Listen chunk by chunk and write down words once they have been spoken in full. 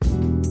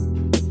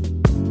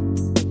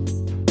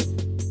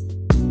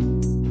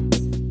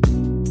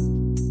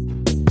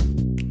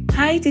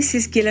Hi, this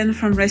is Gillian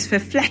from Race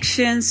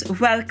Reflections.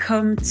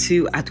 Welcome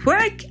to At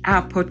Work,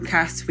 our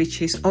podcast,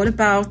 which is all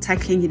about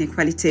tackling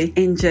inequality,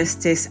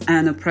 injustice,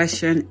 and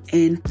oppression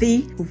in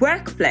the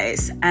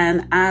workplace.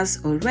 And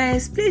as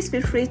always, please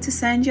feel free to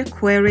send your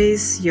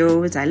queries,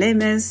 your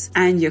dilemmas,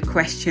 and your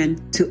question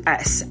to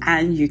us.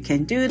 And you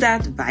can do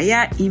that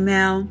via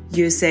email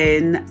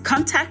using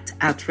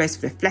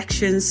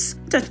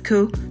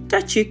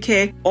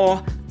contact@racereflections.co.uk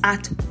or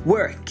at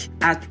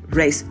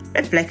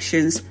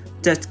work@racereflections.co.uk.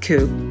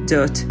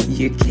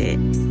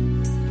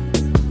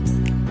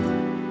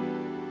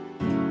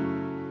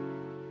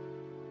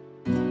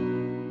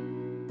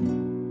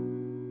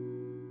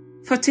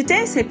 For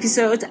today's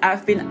episode,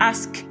 I've been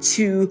asked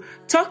to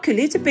talk a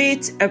little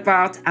bit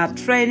about our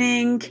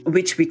training,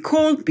 which we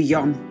call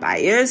Beyond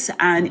Bias,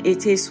 and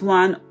it is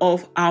one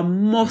of our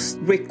most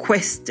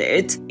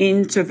requested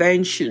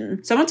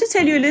interventions. So I want to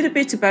tell you a little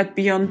bit about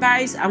Beyond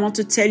Bias. I want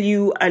to tell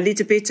you a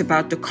little bit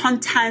about the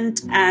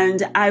content,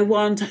 and I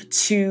want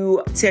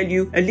to tell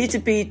you a little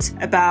bit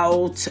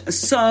about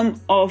some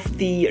of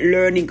the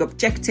learning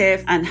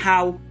objectives and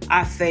how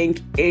I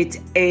think it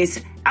is,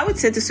 I would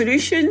say, the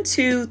solution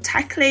to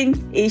tackling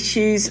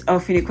issues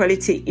of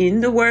inequality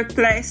in the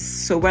workplace.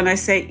 So when I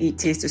say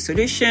it is the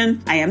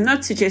solution, I am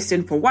not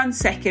suggesting for 1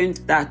 second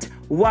that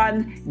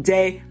one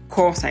day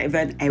course or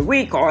even a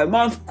week or a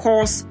month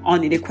course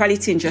on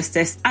inequality,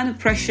 injustice, and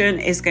oppression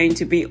is going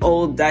to be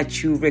all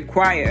that you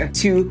require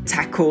to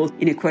tackle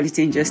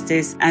inequality,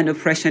 injustice, and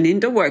oppression in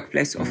the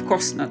workplace. Of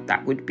course not,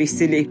 that would be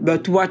silly.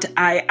 But what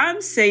I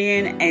am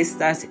saying is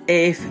that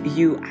if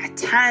you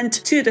attend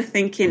to the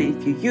thinking,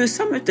 if you use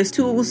some of the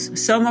tools,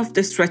 some of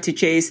the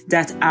strategies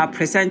that are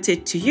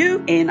presented to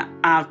you in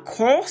our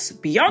course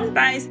Beyond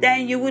Bias,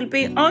 then you will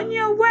be on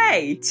your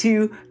way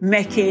to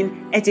making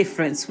a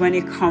difference when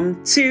it comes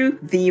to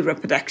the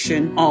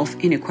reproduction of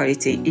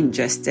inequality,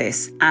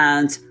 injustice,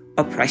 and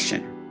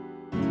oppression.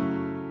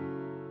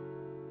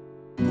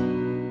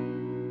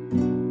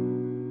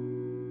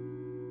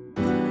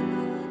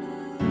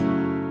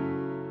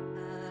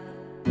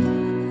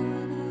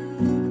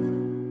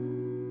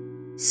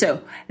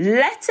 So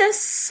let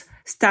us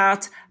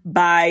start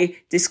by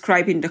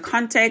describing the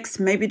context,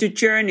 maybe the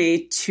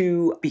journey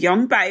to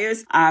Beyond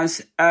Bias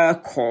as a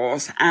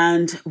course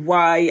and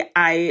why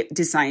I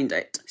designed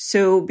it.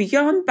 So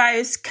Beyond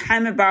Bias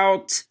came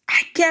about,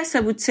 I guess I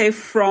would say,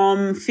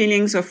 from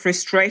feelings of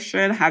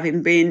frustration,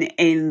 having been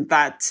in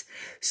that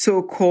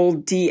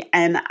so-called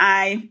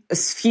D&I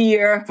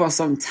sphere for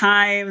some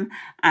time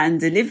and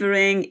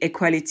delivering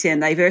equality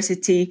and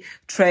diversity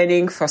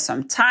training for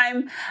some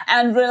time,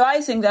 and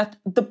realizing that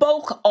the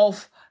bulk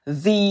of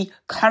the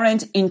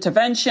current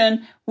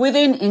intervention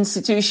within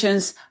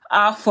institutions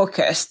are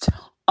focused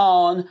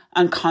on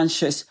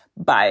unconscious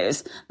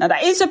bias. Now,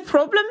 that is a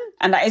problem,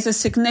 and that is a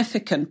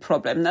significant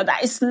problem. Now,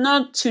 that is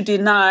not to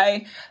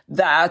deny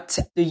that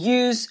the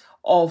use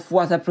of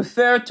what I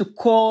prefer to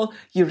call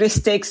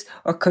heuristics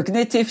or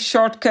cognitive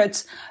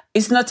shortcuts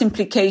is not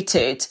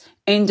implicated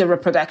in the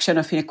reproduction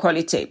of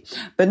inequality.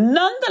 But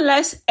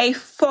nonetheless, a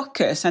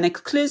focus, an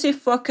exclusive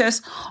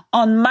focus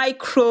on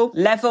micro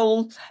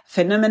level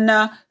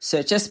phenomena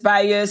such as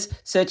bias,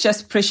 such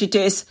as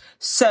prejudice,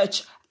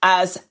 such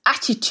as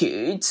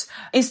attitudes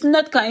is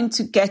not going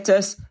to get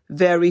us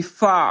very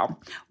far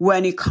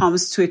when it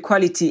comes to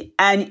equality.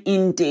 And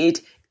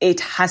indeed, it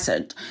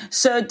hasn't.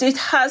 So it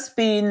has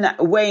been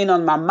weighing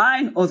on my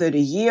mind over the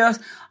years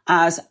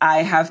as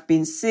I have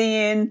been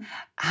seeing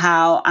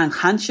how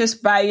unconscious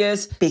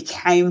bias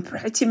became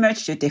pretty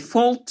much the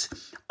default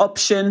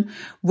option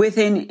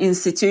within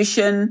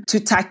institutions to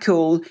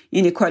tackle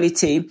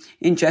inequality,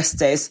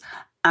 injustice,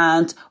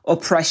 and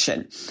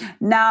oppression.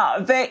 Now,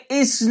 there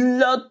is a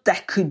lot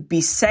that could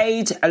be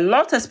said. A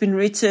lot has been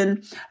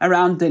written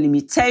around the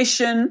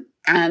limitation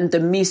and the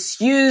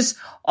misuse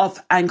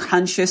of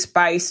unconscious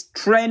bias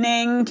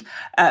training.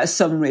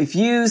 Some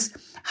reviews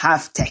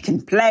have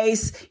taken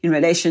place in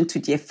relation to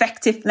the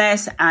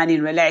effectiveness and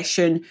in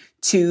relation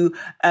to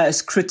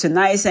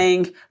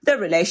scrutinizing the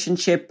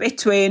relationship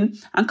between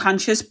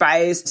unconscious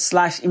bias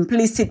 /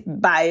 implicit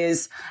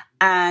bias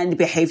and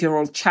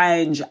behavioral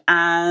change.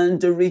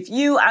 And the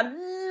review are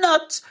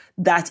not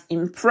that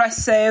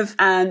impressive,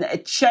 and a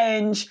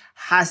change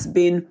has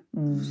been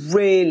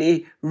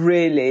really,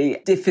 really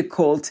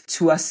difficult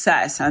to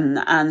assess.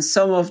 And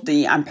some of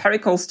the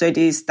empirical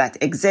studies that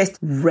exist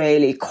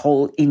really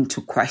call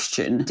into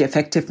question the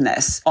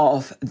effectiveness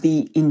of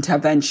the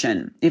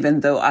intervention,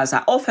 even though, as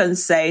I often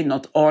say,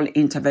 not all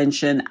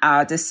interventions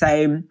are the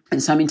same,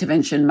 and some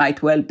intervention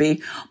might well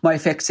be more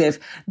effective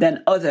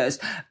than others.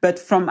 But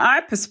from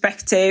our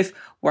perspective,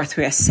 what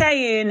we are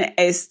saying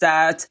is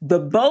that the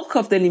bulk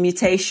of the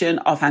limitation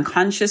of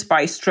unconscious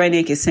bias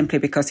training is simply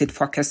because it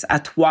focuses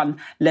at one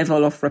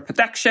level of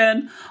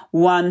reproduction,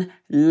 one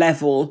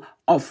level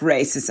of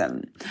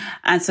racism.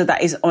 And so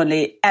that is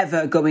only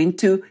ever going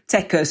to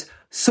take us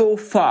so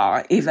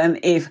far, even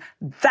if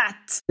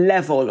that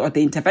level or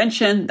the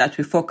intervention that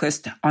we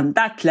focused on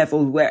that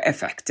level were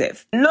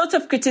effective. Lots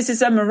of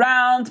criticism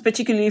around,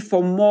 particularly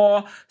for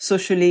more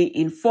socially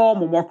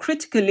informed or more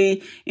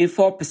critically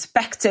informed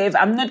perspective.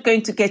 I'm not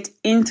going to get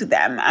into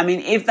them. I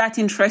mean, if that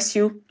interests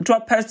you,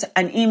 drop us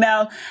an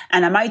email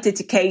and I might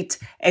dedicate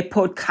a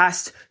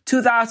podcast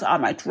to that. I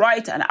might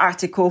write an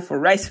article for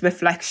Race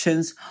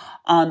Reflections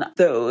on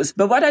those.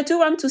 But what I do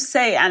want to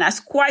say, and that's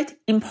quite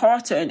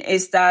important,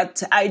 is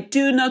that I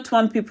do not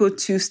want people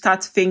to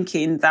start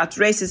thinking that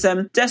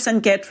racism doesn't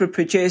get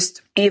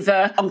reproduced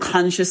either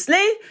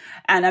unconsciously,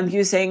 and I'm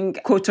using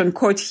quote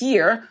unquote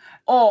here,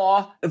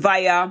 or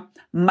via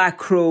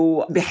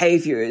macro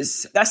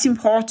behaviors. That's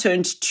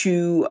important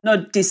to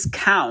not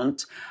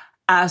discount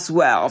as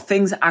well.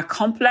 Things are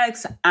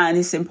complex, and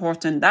it's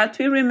important that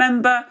we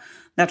remember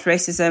that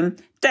racism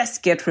does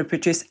get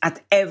reproduced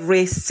at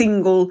every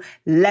single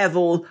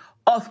level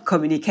of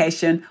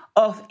communication,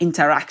 of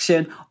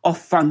interaction, of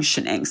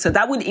functioning. So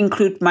that would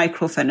include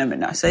micro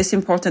phenomena. So it's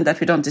important that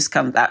we don't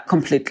discount that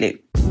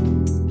completely.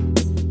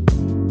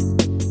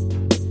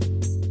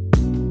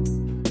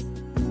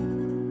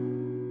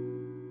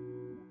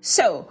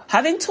 So,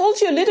 having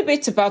told you a little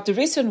bit about the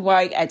reason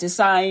why I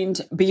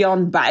designed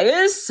Beyond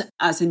Bias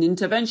as an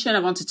intervention, I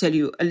want to tell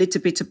you a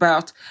little bit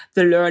about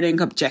the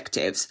learning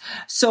objectives.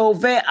 So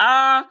there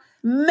are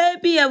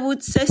maybe I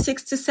would say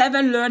 6 to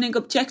 7 learning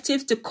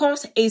objectives. The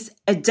course is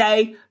a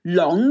day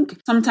long.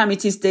 Sometimes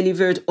it is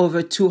delivered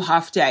over 2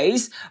 half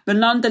days, but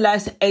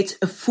nonetheless, it's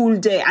a full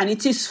day and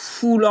it is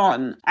full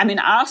on. I mean,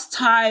 our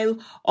style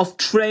of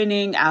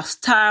training, our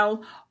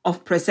style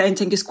of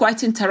presenting is quite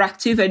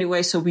interactive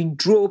anyway, so we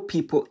draw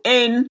people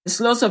in. There's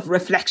lots of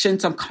reflection,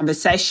 some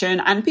conversation,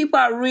 and people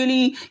are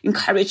really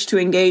encouraged to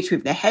engage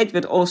with their head,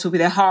 but also with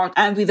their heart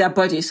and with their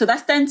body. So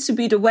that tends to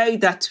be the way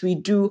that we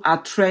do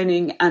our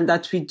training and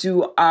that we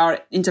do our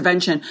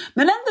intervention.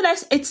 But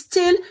nonetheless, it's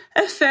still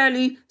a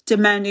fairly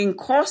demanding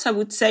course, I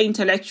would say,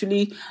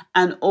 intellectually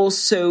and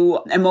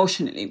also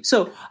emotionally.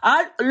 So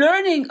our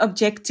learning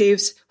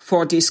objectives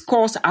for this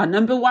course are,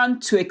 number 1,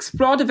 to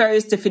explore the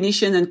various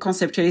definitions and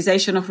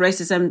conceptualization of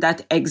racism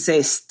that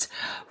exist,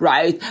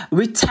 right?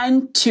 We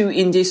tend to,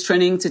 in this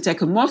training, to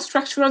take a more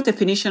structural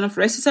definition of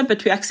racism,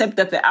 but we accept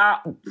that there are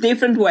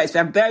different ways,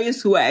 there are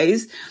various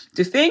ways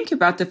to think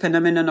about the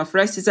phenomenon of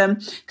racism,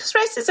 because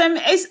racism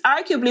is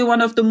arguably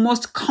one of the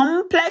most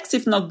complex,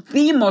 if not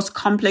the most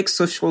complex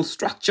social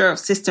structure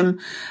system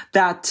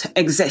that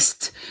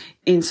exists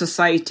in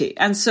society.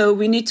 And so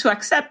we need to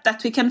accept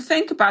that we can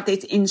think about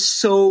it in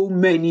so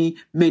many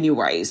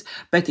ways.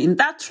 But in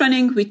that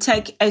training, we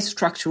take a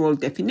structural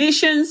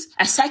definitions.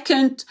 A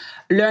second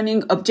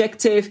learning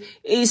objective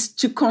is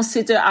to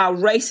consider our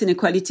race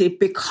inequality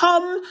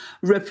become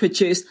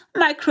reproduced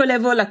micro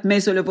level, at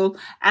meso level,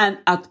 and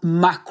at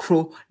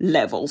macro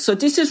level. So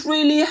this is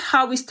really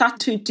how we start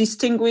to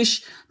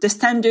distinguish the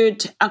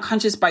standard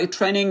unconscious bias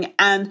training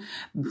and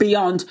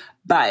beyond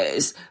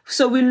bias.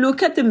 So we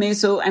look at the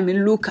meso and we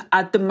look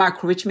at the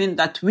macro, which means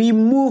that we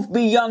move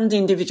beyond the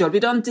individual. We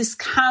don't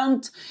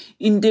discount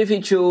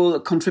individual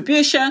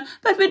contribution,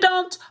 but we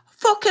don't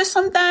focus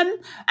on them,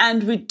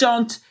 and we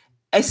don't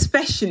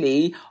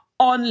especially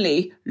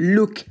only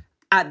look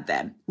at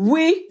them.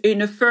 We,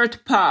 in a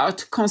third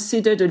part,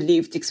 consider the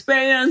lived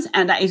experience,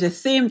 and that is a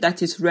theme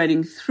that is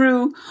running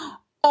through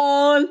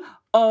all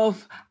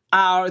of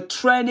our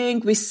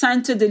training. We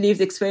center the lived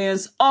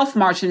experience of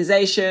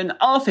marginalization,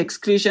 of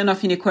exclusion,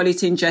 of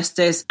inequality,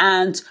 injustice,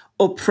 and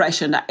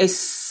oppression. That is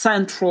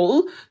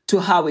central to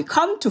how we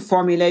come to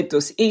formulate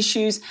those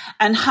issues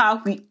and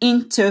how we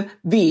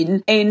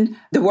intervene in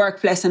the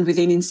workplace and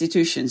within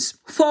institutions.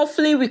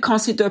 Fourthly, we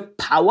consider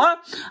power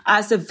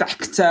as a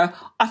vector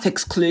of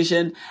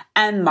exclusion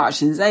and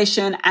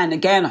marginalization, and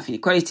again, of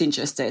inequality,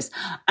 injustice,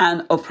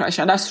 and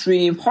oppression. That's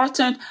really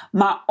important.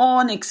 My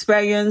own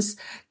experience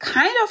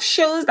kind of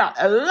shows that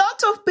a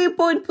lot of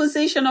people in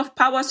position of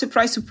power,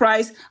 surprise,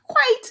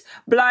 quite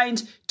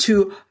blind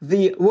to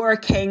the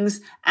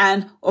workings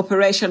and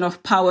operation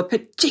of power,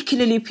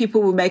 particularly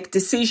people who make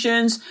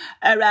decisions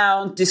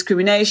around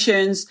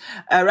discriminations,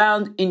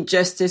 around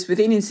injustice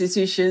within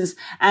institutions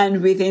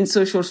and within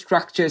social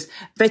structures.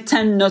 They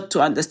tend not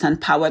to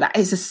understand power. That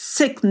is a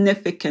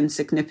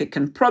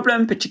significant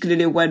problem,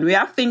 particularly when we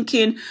are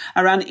thinking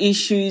around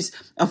issues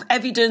of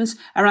evidence,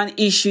 around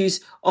issues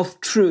of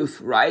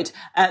truth, right?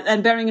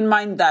 And bearing in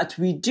mind that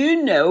we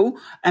do know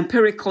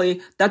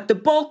empirically that the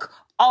bulk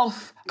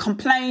of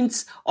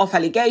complaints, of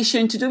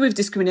allegation to do with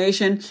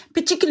discrimination,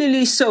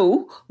 particularly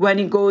so when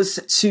it goes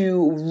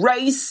to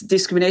race,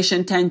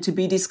 discrimination tend to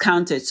be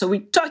discounted. So we're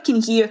talking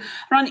here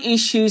around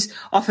issues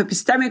of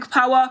epistemic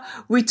power.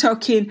 We're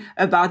talking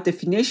about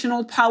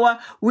definitional power.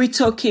 We're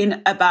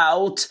talking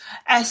about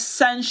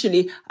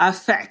essentially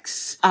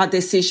affects our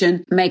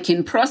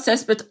decision-making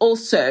process, but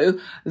also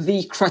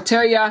the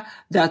criteria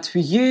that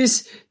we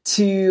use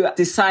to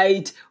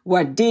decide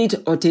what did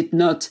or did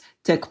not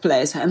take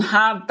place, and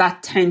how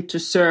that tend to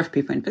serve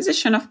people in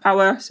position of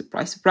power,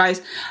 surprise,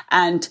 surprise,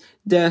 and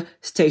the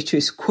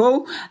status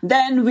quo.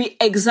 Then we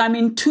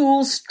examine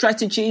tools,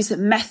 strategies,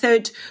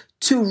 method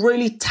to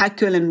really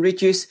tackle and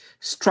reduce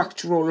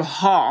structural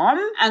harm.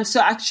 And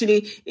so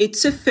actually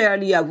it's a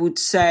fairly, I would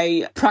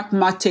say,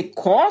 pragmatic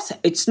course.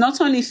 It's not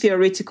only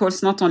theoretical,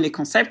 it's not only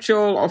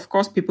conceptual. Of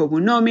course, people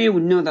who know me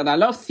will know that I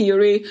love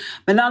theory,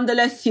 but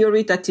nonetheless,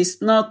 theory that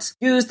is not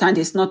used and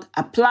is not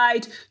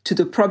applied to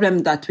the problem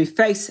that we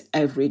face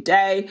every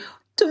day,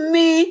 to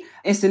me,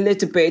 it's a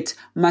little bit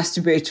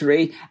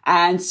masturbatory.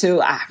 And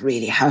so I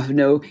really have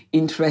no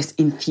interest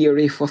in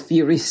theory for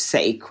theory's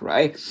sake,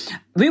 right?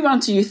 We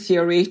want to use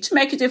theory to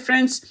make a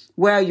difference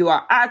where you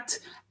are at,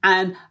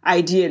 and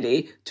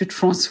ideally to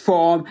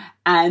transform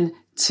and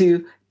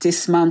to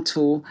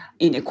dismantle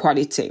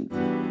inequality.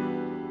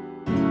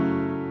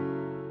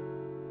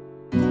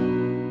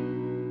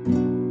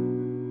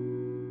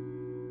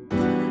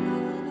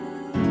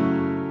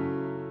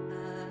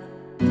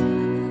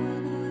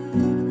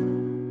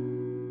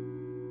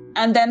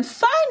 And then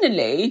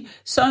finally,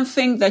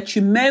 something that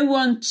you may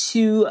want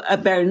to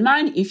bear in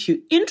mind if you're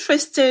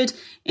interested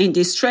in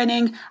this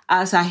training,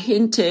 as I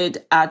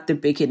hinted at the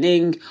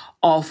beginning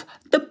of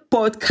the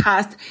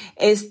podcast,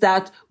 is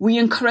that we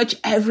encourage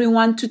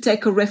everyone to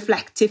take a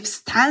reflective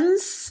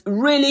stance,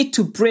 really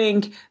to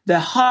bring the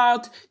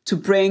heart, to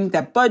bring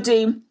the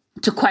body,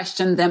 to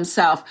question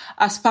themselves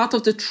as part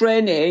of the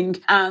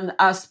training and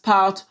as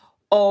part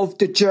of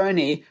the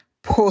journey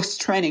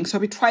post-training. So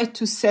we try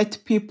to set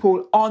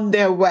people on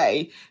their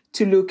way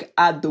to look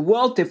at the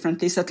world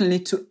differently, certainly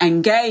to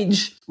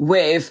engage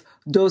with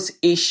those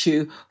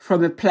issues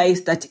from a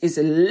place that is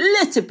a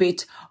little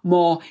bit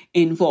more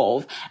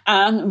involved.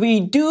 And we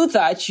do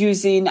that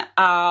using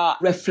our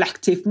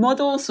reflective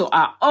model, so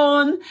our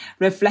own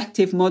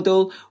reflective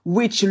model,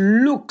 which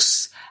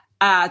looks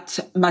at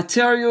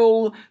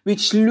material,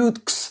 which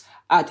looks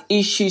at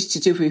issues to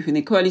do with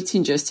inequality,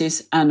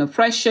 injustice, and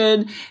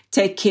oppression,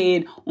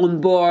 taking on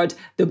board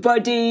the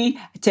body,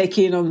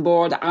 taking on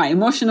board our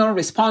emotional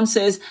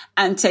responses,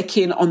 and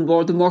taking on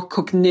board the more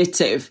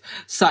cognitive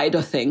side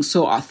of things.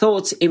 So our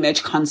thoughts,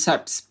 image,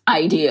 concepts,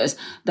 ideas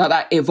that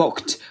are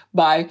evoked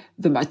by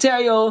the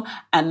material.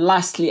 And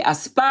lastly,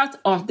 as part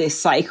of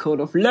this cycle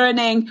of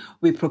learning,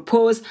 we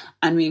propose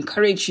and we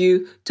encourage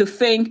you to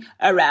think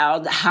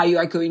around how you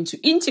are going to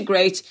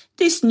integrate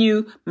this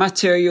new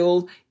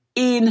material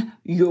in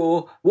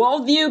your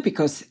worldview,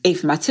 because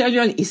if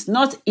material is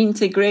not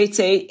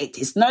integrated, it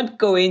is not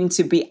going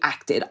to be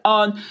acted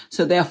on.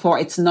 So therefore,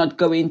 it's not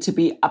going to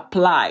be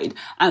applied.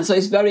 And so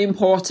it's very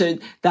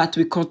important that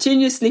we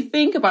continuously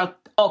think about,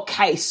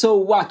 okay, so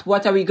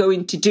what are we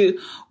going to do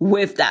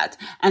with that?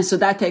 And so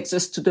that takes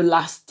us to the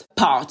last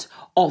part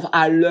of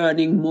our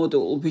learning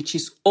model, which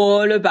is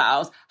all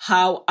about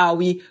how are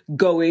we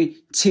going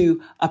to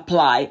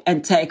apply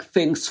and take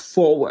things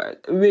forward,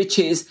 which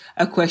is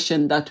a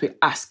question that we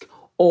ask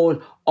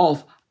all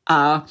of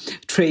our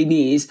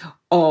trainees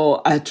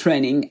or our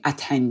training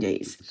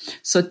attendees.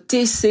 So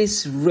this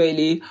is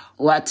really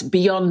what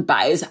Beyond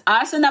Bias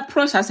as an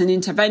approach, as an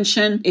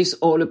intervention is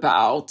all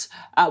about.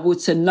 I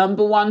would say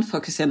number one,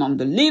 focusing on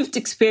the lived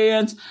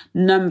experience.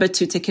 Number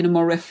two, taking a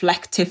more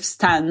reflective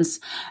stance.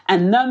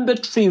 And number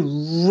three,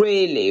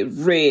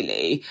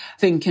 really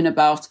thinking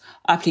about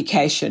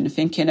application,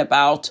 thinking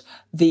about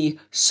the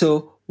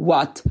so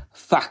what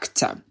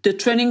factor. The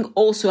training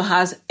also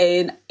has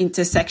an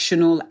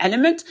intersectional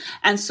element.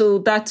 And so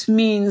that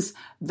means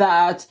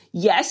that,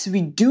 yes,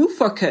 we do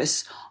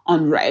focus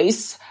on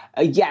race.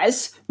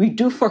 Yes, we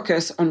do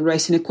focus on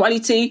race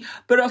inequality,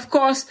 but of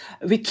course,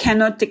 we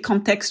cannot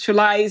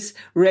decontextualize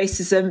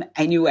racism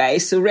anyway.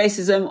 So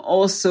racism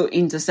also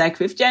intersects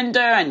with gender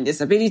and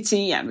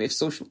disability and with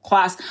social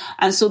class.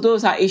 And so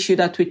those are issues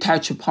that we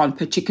touch upon,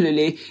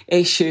 particularly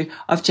issue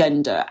of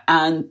gender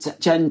and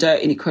gender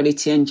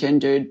inequality and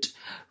gendered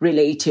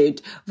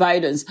related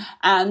violence.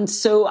 And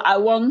so I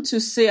want to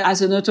say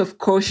as a note of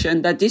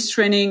caution that this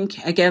training,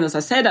 again, as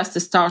I said, at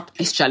the start,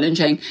 is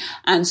challenging.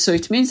 And so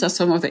it means that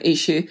some of the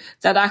issues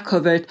that are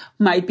covered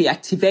might be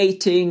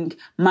activating,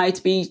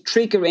 might be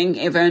triggering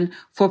even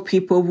for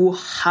people who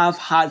have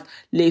had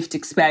lived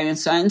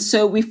experience. And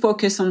so we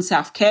focus on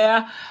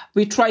self-care.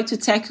 We try to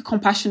take a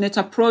compassionate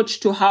approach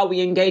to how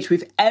we engage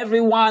with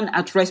everyone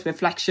at Race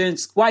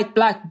Reflections, white,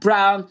 black,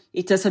 brown.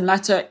 It doesn't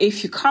matter.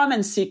 If you come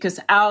and seek us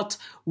out,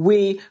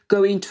 we're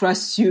going to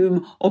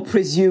assume or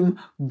presume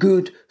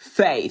good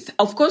faith.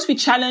 Of course, we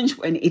challenge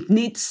when it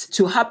needs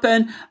to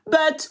happen,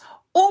 but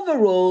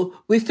overall,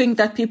 we think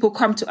that people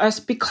come to us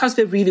because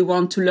they really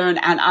want to learn,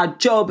 and our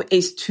job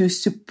is to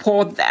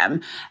support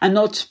them and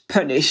not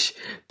punish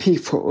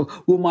people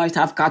who might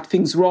have got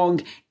things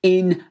wrong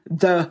in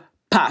the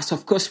past.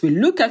 Of course, we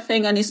look at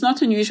things, and it's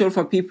not unusual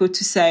for people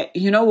to say,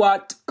 you know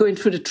what, going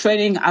through the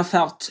training, I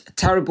felt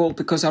terrible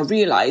because I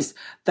realized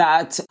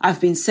that I've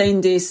been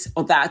saying this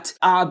or that,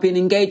 I've been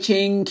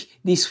engaging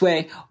this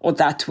way or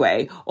that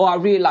way, or I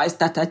realized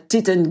that I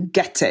didn't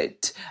get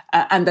it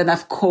and then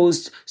I've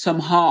caused some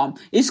harm.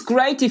 It's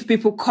great if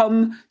people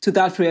come to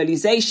that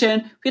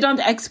realization. We don't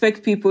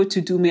expect people to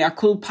do mea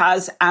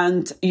culpas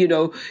and,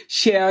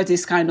 share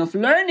this kind of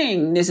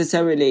learning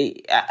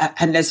necessarily,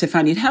 unless they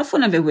find it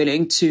helpful and they're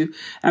willing to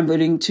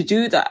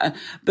do that.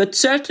 But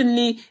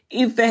certainly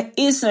if there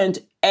isn't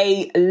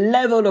a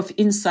level of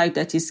insight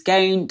that is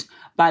gained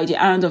by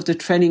the end of the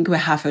training, we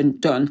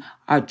haven't done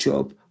our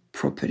job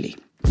properly.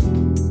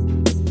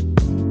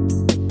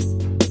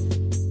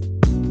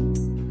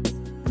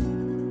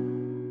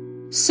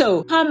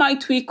 So how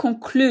might we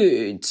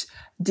conclude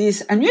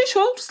this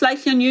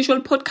slightly unusual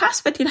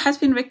podcast, but it has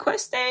been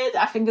requested.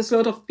 I think there's a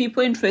lot of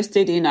people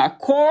interested in our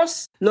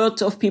course,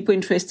 lots of people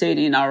interested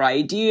in our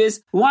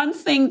ideas. One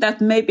thing that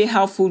may be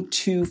helpful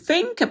to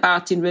think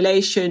about in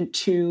relation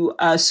to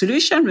a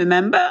solution,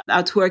 remember,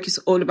 at work is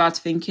all about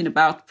thinking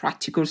about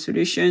practical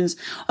solutions.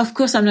 Of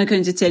course, I'm not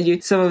going to tell you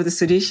some of the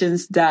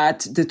solutions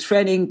that the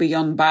Training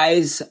Beyond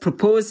Bias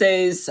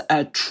proposes,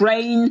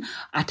 train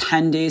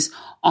attendees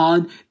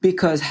on,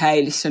 because,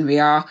 hey, listen, we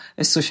are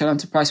a social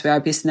enterprise, we are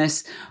a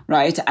business,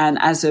 right? And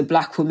as a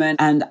Black woman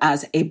and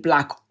as a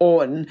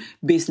Black-owned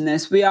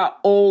business, we are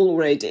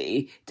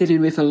already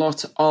dealing with a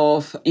lot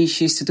of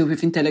issues to do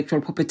with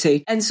intellectual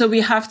property. And so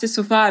we have to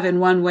survive. And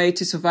one way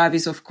to survive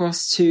is, of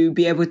course, to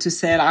be able to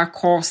sell our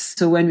course.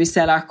 So when we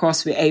sell our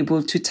course, we're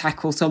able to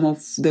tackle some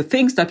of the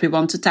things that we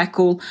want to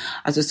tackle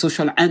as a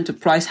social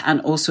enterprise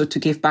and also to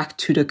give back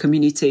to the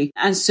community.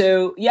 And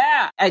so,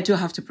 I do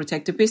have to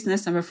protect the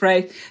business, I'm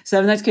afraid. So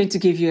I'm not going to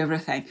give you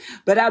everything.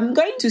 But I'm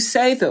going to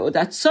say, though,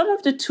 that some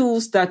of the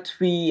tools that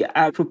we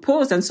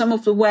propose and some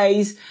of the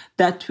ways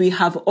that we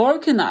have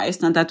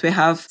organized and that we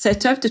have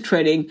set up the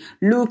training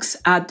looks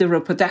at the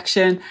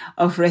reproduction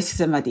of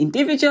racism at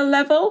individual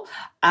level,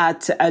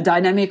 at a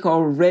dynamic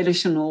or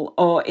relational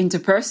or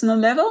interpersonal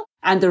level,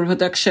 and the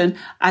reproduction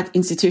at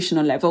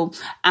institutional level,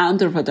 and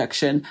the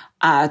reproduction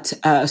at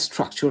a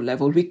structural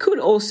level. We could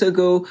also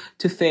go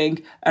to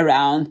think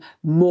around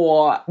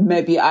more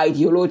maybe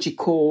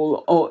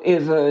ideological or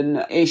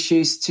even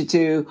issues to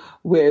do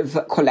with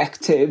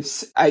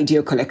collectives,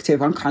 ideo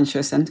collective,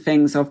 unconscious, and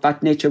things of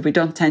that nature. We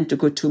don't tend to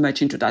go too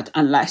much into that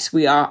unless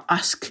we are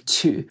asked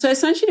to. So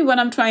essentially what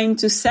I'm trying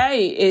to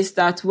say is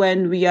that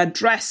when we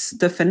address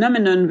the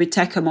phenomenon, we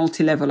take a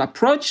multi-level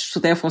approach.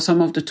 So therefore,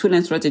 some of the tools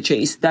and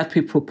strategies that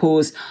we propose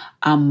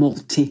are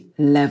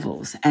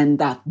multi-levels, and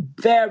that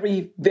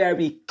very,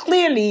 very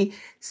clearly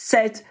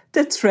set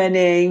the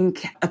training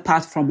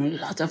apart from a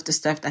lot of the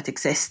stuff that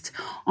exists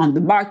on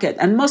the market,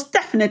 and most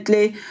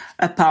definitely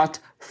apart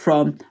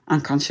from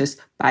unconscious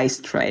bias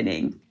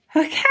training.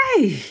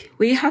 Okay,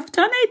 we have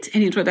done it.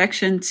 An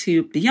introduction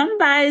to Beyond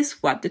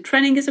Bias, what the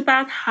training is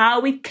about,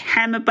 how it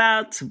came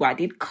about,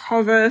 what it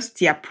covers,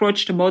 the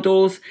approach, the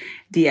models,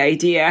 the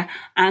idea,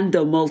 and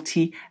the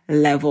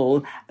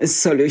multi-level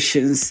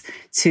solutions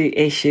to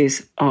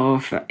issues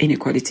of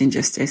inequality,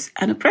 injustice,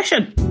 and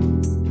oppression.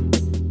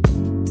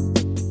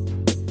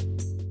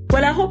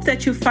 Well, I hope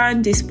that you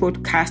find this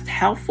podcast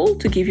helpful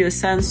to give you a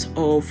sense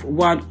of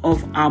one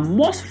of our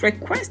most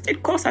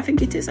requested course. I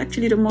think it is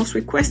actually the most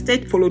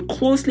requested, followed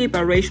closely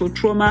by racial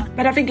trauma.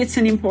 But I think it's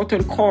an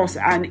important course.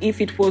 And if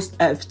it was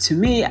up to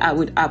me, I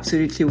would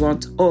absolutely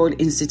want all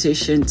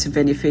institutions to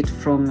benefit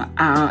from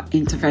our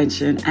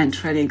intervention and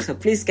training. So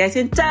please get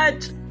in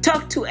touch.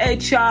 Talk to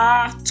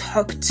HR,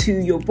 talk to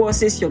your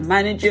bosses, your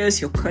managers,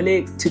 your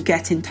colleagues to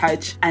get in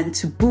touch and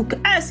to book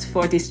us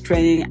for this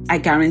training. I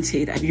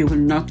guarantee that you will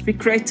not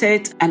regret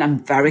it. And I'm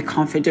very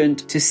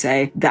confident to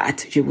say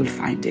that you will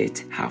find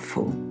it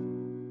helpful.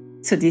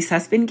 So this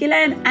has been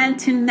Ghislaine.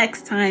 Until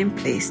next time,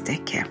 please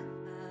take care.